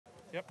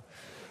Yep.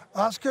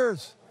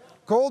 Oskars,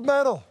 gold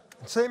medal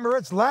in St.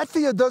 Moritz.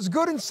 Latvia does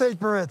good in St.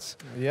 Moritz.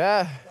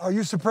 Yeah. Are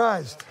you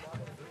surprised?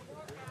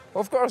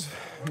 Of course,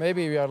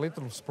 maybe we are a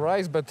little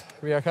surprised, but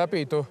we are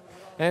happy to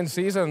end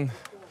season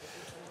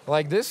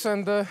like this,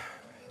 and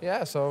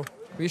yeah, so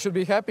we should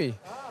be happy.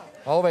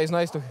 Always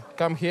nice to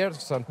come here to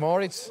St.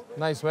 Moritz,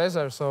 nice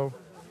weather, so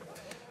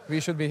we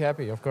should be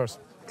happy, of course.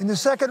 In the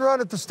second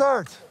run at the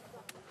start,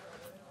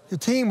 your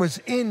team was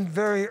in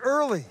very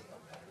early.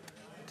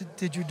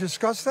 Did you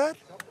discuss that?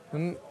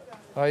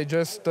 I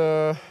just,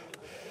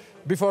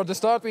 before the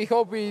start, we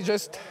hope we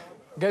just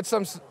get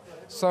some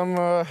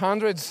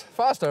hundreds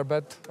faster,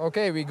 but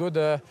okay, we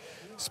good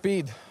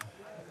speed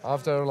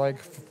after like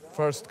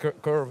first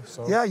curve.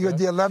 So, yeah, you had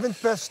the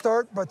 11th best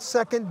start, but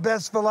second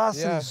best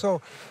velocity, yeah.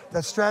 So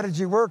that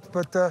strategy worked.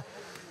 But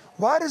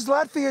why does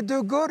Latvia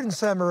do good in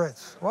St.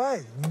 Moritz?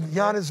 Why?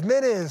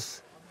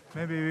 Miknis.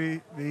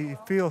 Maybe we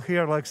feel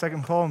here like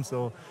second home,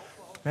 so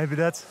maybe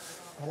that's...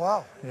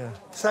 Wow. Yeah.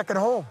 Second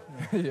home.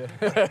 yeah,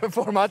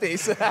 for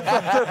Matiss.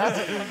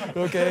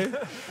 Okay.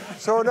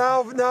 So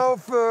now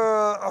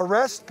for a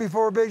rest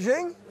before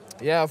Beijing?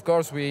 Yeah, of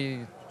course,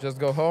 we just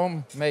go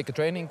home, make a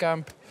training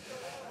camp.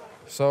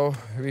 So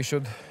we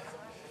should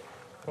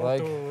hope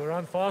to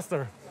run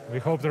faster. We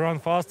hope to run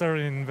faster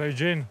in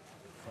Beijing.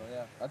 So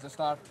yeah, that's the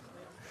start.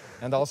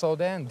 And also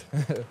the end.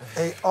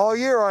 Hey, all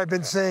year I've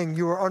been saying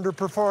you were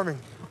underperforming.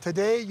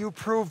 Today you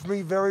proved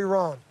me very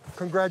wrong.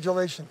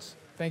 Congratulations.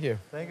 Thank you.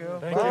 Thank you.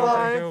 Thank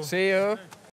Bye-bye. you. See you.